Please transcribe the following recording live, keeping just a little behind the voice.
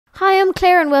Hi, I'm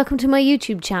Claire and welcome to my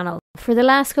YouTube channel. For the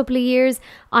last couple of years,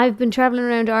 I've been travelling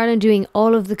around Ireland doing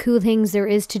all of the cool things there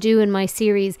is to do in my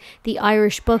series, The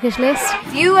Irish Bucket List.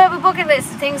 If you have a bucket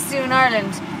list of things to do in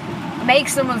Ireland, make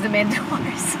some of them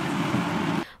indoors.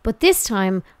 But this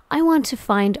time, I want to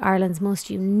find Ireland's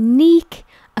most unique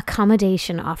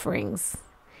accommodation offerings.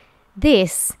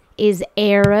 This is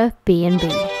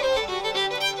EireBnB.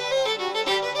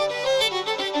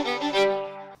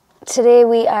 Today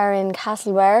we are in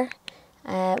Castlebar.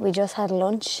 We just had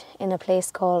lunch in a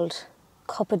place called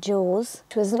Cup of Joe's.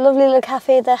 It was a lovely little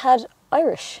cafe that had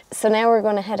Irish. So now we're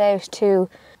going to head out to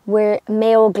where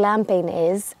Mayo Glamping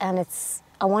is, and it's,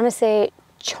 I want to say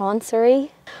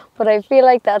Chauncery, but I feel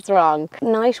like that's wrong.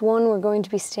 Night one we're going to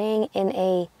be staying in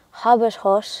a hobbit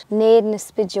hut, Nead Na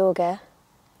Spideoga,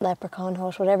 leprechaun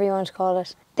hut, whatever you want to call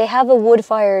it. They have a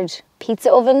wood-fired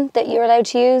pizza oven that you're allowed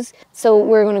to use. So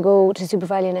we're going to go to Super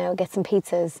Value now, get some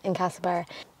pizzas in Castlebar.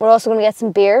 We're also going to get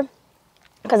some beer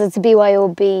because it's a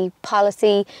BYOB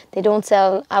policy. They don't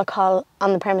sell alcohol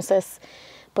on the premises,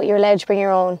 but you're allowed to bring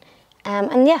your own.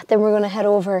 And yeah, then we're going to head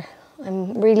over.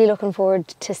 I'm really looking forward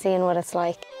to seeing what it's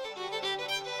like.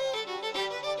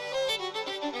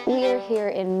 We are here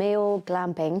in Mayo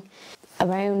Glamping,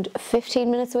 around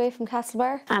 15 minutes away from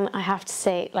Castlebar, and I have to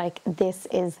say, like, this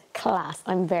is class.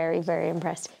 I'm very, very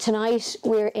impressed. Tonight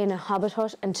we're in a hobbit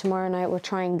hut, and tomorrow night we're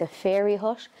trying the fairy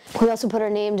hut. We also put our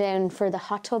name down for the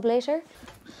hot tub later.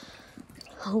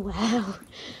 Oh wow,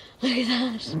 look at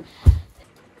that.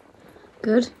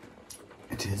 Good?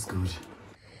 It is good.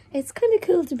 It's kind of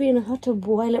cool to be in a hot tub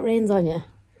while it rains on you.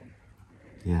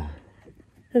 Yeah.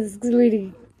 It's a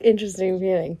really interesting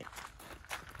feeling.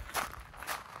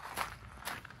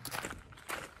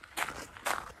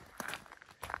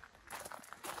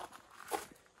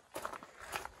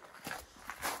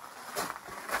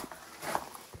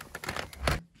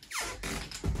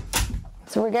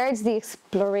 So regards the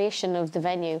exploration of the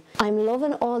venue, I'm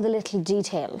loving all the little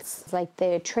details. Like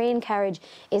the train carriage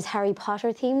is Harry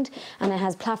Potter themed and it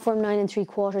has platform 9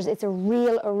 3/4. It's a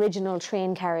real original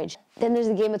train carriage. Then there's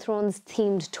the Game of Thrones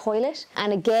themed toilet,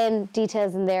 and again,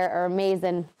 details in there are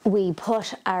amazing. We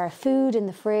put our food in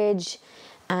the fridge,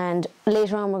 and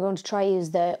later on we're going to try use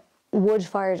the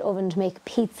wood-fired oven to make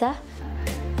pizza.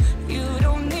 You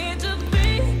don't need to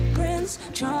be Prince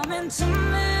Charming to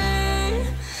me.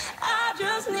 I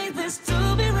just need this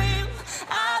to be real.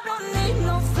 I don't need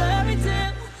no fairy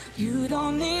tale. You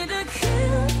don't need to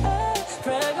kill a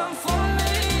dragon for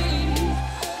me.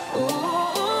 Ooh,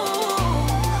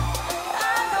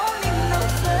 I don't need no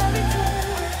fairy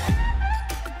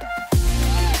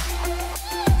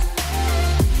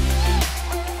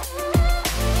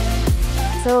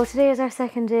tale. So today is our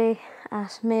second day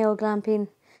at Mayo Glamping.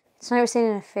 Tonight we're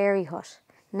staying in a fairy hut.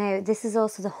 Now this is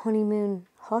also the honeymoon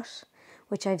hut,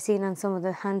 which I've seen on some of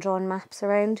the hand-drawn maps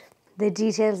around. The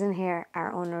details in here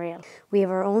are unreal. We have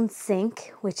our own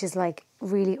sink, which is like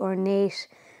really ornate,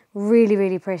 really,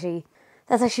 really pretty.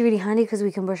 That's actually really handy because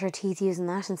we can brush our teeth using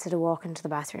that instead of walking to the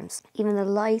bathrooms. Even the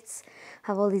lights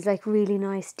have all these like really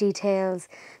nice details.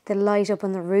 The light up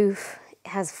on the roof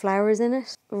has flowers in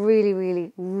it. Really,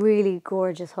 really, really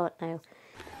gorgeous hut now.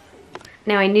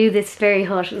 Now I knew this fairy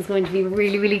hut was going to be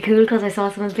really, really cool because I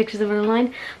saw some of the pictures of it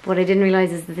online, but what I didn't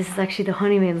realise is that this is actually the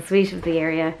honeymoon suite of the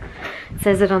area. It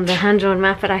says it on the hand-drawn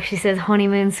map, it actually says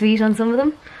honeymoon suite on some of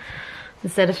them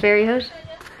instead of fairy hut.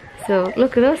 So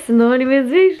look at us in the honeymoon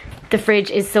suite. The fridge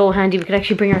is so handy, we could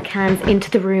actually bring our cans into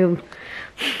the room.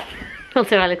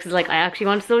 Also Alex is like, I actually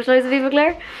want to socialise with people,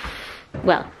 Claire.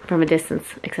 Well, from a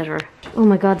distance, etc. Oh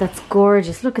my god, that's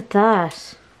gorgeous, look at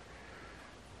that.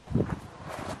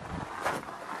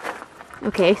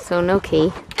 Okay, so no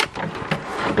key.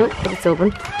 Oh, but it's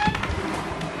open.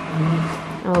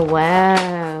 Oh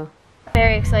wow.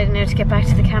 Very excited now to get back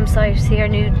to the campsite, see our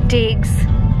new digs.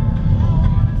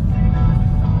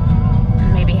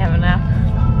 And maybe have a nap.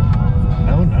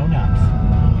 No naps.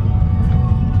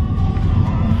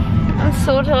 I'm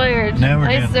so tired. Now we're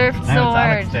I surfed so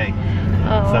hard. It's Alex Day.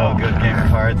 Oh. So good, game of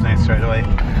cards now straight away.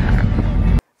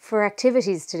 For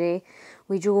activities today,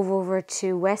 we drove over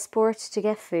to Westport to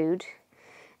get food.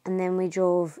 And then we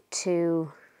drove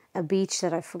to a beach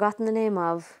that I've forgotten the name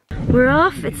of. We're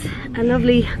off. It's a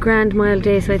lovely grand mild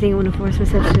day, so I think I'm going to force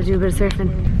myself to do a bit of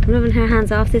surfing. I'm loving how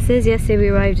hands off this is. Yesterday we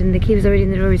arrived and the key was already in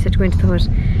the door, we said to go into the hut.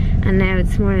 And now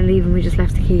this morning leaving, we just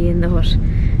left the key in the hut.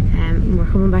 And we're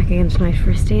coming back again tonight for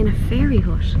a stay in a fairy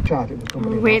hut.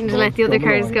 We're waiting to let the other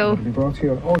cars go. Brought to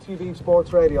you on OTV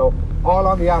Sports Radio. All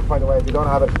on the app, by the way. If you don't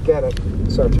have it, get it.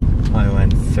 Search. I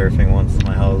went surfing once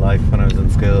my whole life when I was in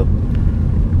school,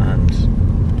 and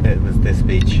it was this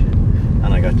beach.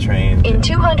 and I got trained. In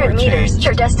 200 meters,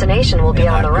 your destination will be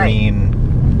on the right.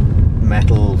 Green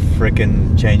metal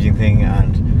frickin' changing thing,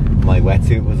 and my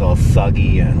wetsuit was all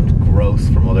soggy and gross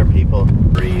from other people.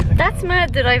 Breathing. That's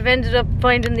mad that I've ended up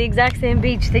finding the exact same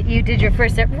beach that you did your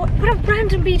first surf. What a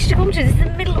random beach to come to. This is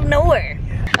the middle of nowhere.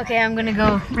 Okay, I'm gonna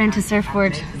go rent a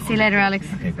surfboard. See you later, Alex.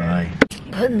 Okay, bye.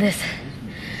 Putting this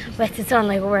wetsuits on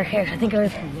like a work here. I think I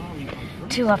was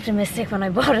too optimistic when I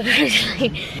bought it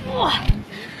originally. Oh,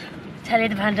 tell you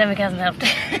the pandemic hasn't helped.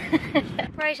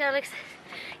 Right, Alex,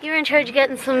 you're in charge of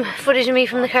getting some footage of me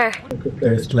from the car.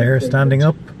 There's Claire standing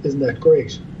up. Isn't that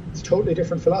great? It's a totally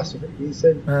different philosophy. He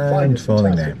said, And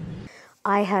falling down.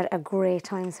 I had a great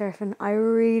time surfing. I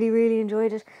really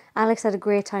enjoyed it. Alex had a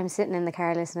great time sitting in the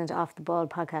car listening to Off the Ball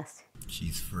podcast.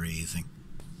 She's freezing.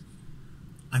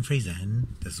 I'm freezing.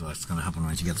 This is what's going to happen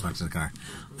when she gets back to the car.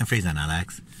 I'm freezing,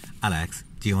 Alex. Alex,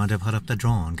 do you want to put up the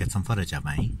drone, get some footage of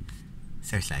me?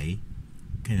 Seriously?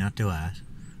 Can you not do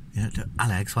it?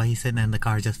 Alex, why are you sitting in the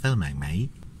car just filming me?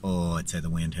 Oh, I'd say the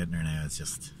wind hitting her now is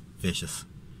just vicious.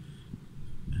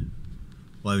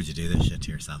 Why would you do this shit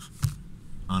to yourself?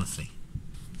 Honestly.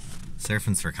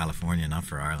 Surfing's for California, not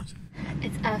for Ireland.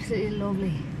 It's absolutely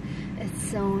lovely.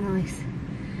 It's so nice.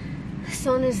 The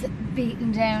sun is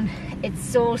beating down. It's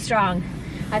so strong.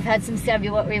 I've had some,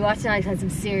 what were you watching? I've had some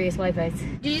serious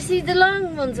wipeouts. Did you see the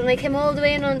long ones when they came all the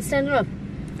way in on standing up?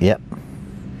 Yep.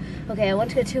 Okay, I want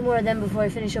to get 2 more of them before I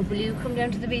finish up. Will you come down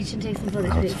to the beach and take some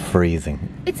footage? Oh, it's freezing.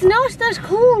 It's not that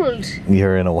cold.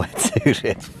 You're in a wetsuit.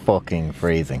 It's fucking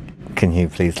freezing. Can you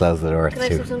please close the door? Can I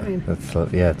have some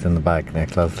sunscreen? Yeah, it's in the bag. Now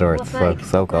close the door. What It's bag?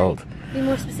 so cold. Bag. Be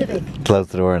more specific. Close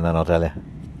the door and then I'll tell you.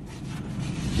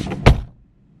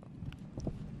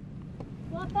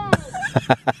 What bag?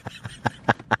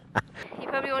 You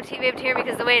probably won't be able to hear me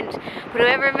because of the wind, but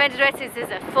whoever invented wetsuits is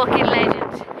a fucking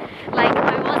legend. Like,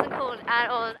 I wasn't cold at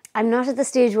all. I'm not at the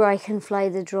stage where I can fly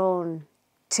the drone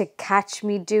to catch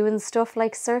me doing stuff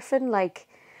like surfing. Like,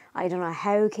 I don't know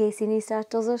how Casey Neistat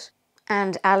does it.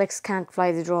 And Alex can't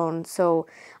fly the drone, so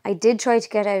I did try to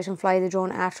get out and fly the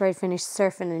drone after I'd finished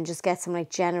surfing and just get some like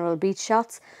general beach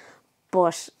shots,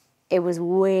 but it was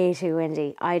way too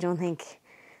windy. I don't think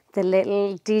the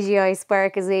little DJI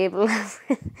Spark is able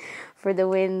for the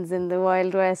winds in the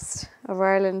Wild West of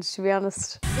Ireland, to be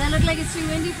honest. Does that look like it's too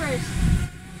windy for it?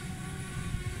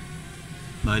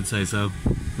 I'd say so.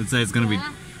 I'd say it's gonna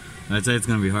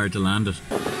be hard to land it.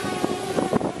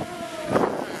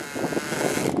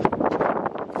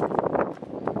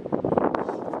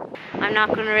 I'm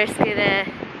not going to risk it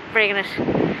breaking it.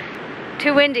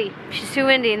 Too windy. She's too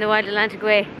windy in the Wild Atlantic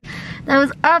Way. That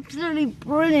was absolutely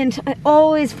brilliant. I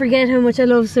always forget how much I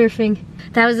love surfing.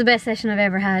 That was the best session I've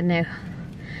ever had now.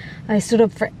 I stood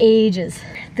up for ages.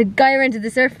 The guy I rented the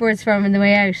surfboards from on the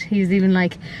way out, he was even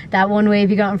like, that one wave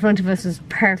you got in front of us was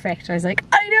perfect. I was like,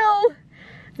 I know!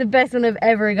 The best one I've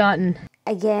ever gotten.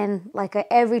 Again, like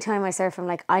every time I surf, I'm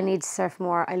like, I need to surf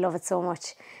more. I love it so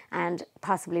much. And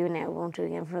possibly now won't do it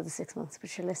again for another 6 months, but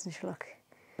sure, listen, sure, look.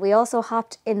 We also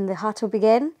hopped in the hot tub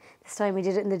again. This time we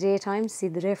did it in the daytime to see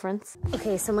the difference.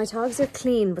 Okay, so my togs are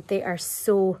clean, but they are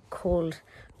so cold.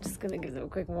 I'm just gonna give them a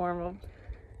quick warm up.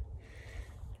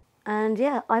 And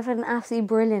yeah, I've had an absolutely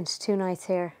brilliant 2 nights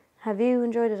here. Have you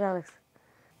enjoyed it, Alex?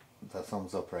 The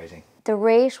thumbs up rating. The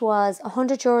rate was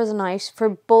 €100 a night. For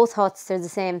both huts, they're the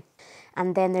same.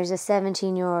 And then there's a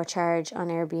 €17 charge on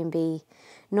Airbnb.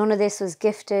 None of this was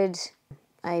gifted.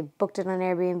 I booked it on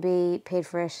Airbnb, paid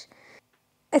for it.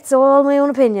 It's all my own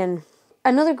opinion.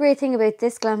 Another great thing about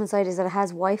this glamping site is that it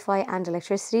has Wi-Fi and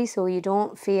electricity, so you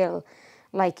don't feel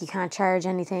like you can't charge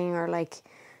anything or like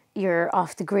you're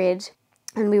off the grid.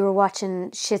 And we were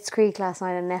watching Schitt's Creek last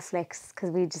night on Netflix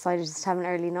because we decided just to have an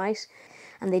early night.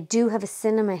 And they do have a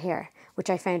cinema here, which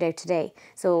I found out today.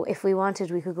 So if we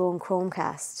wanted, we could go and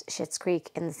Chromecast Schitt's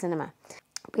Creek in the cinema.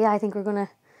 But yeah, I think we're going to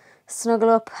snuggle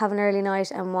up, have an early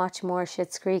night and watch more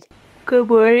Schitt's Creek. Good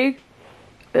morning.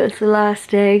 It's the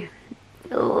last day.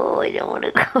 Oh, I don't want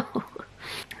to go.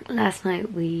 Last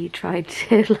night we tried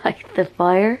to light the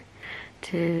fire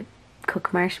to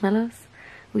cook marshmallows.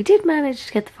 We did manage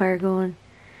to get the fire going.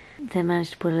 They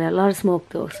managed to put it out. A lot of smoke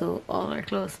though, so all our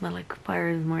clothes smell like fire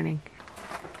in the morning.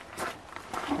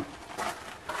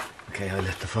 Okay, I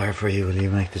lit the fire for you. Will you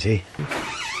make the tea?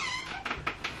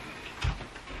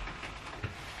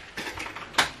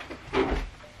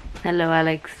 Hello,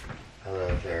 Alex.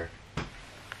 Hello, Claire.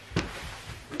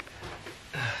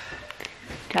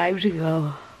 Time to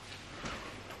go.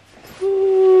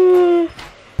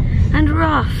 And we're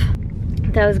off.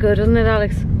 That was good, wasn't it,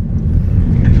 Alex?